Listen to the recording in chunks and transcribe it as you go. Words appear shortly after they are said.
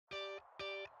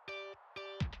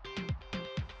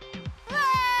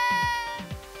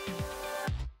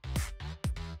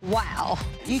Wow.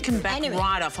 You can back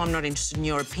right off. I'm not interested in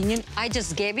your opinion. I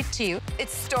just gave it to you.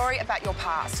 It's a story about your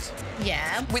past.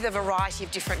 Yeah. With a variety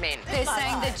of different men. They're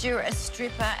saying that you're a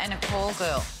stripper and a call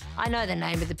girl. I know the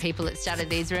name of the people that started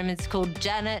these rooms. It's called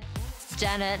Janet, and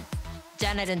Janet.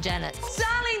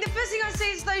 Darling, the first thing I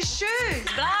see is those shoes.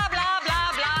 Blah, blah,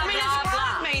 blah, blah, I mean, blah, it's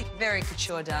blah. above me. Very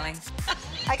couture, darling.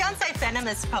 I can't say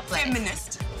feminist properly.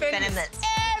 Feminist. Feminist.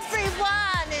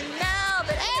 Everyone in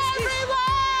Melbourne,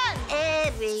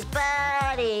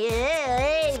 Everybody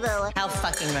is evil. How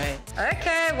fucking rude.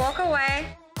 Okay, walk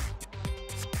away.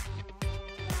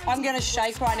 I'm going to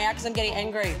shake right now because I'm getting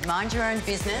angry. Mind your own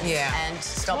business and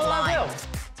stop lying.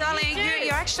 Darling,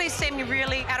 you're actually seeing me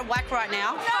really out of whack right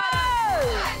now. No!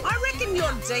 I reckon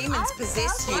your demons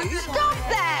possess you. Stop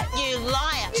that, you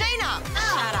liar. Gina!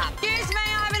 Shut up. Excuse me,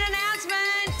 I have an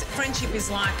announcement. Friendship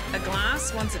is like a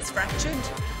glass. Once it's fractured,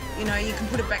 you know, you can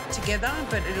put it back together,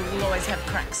 but it will always have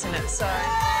cracks in it, so...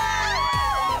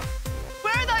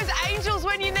 Where are those angels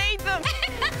when you need them?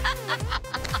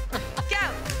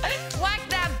 Go. Whack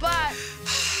that butt.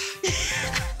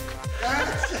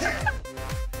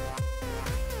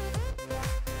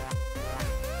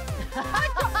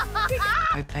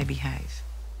 Hope they behave.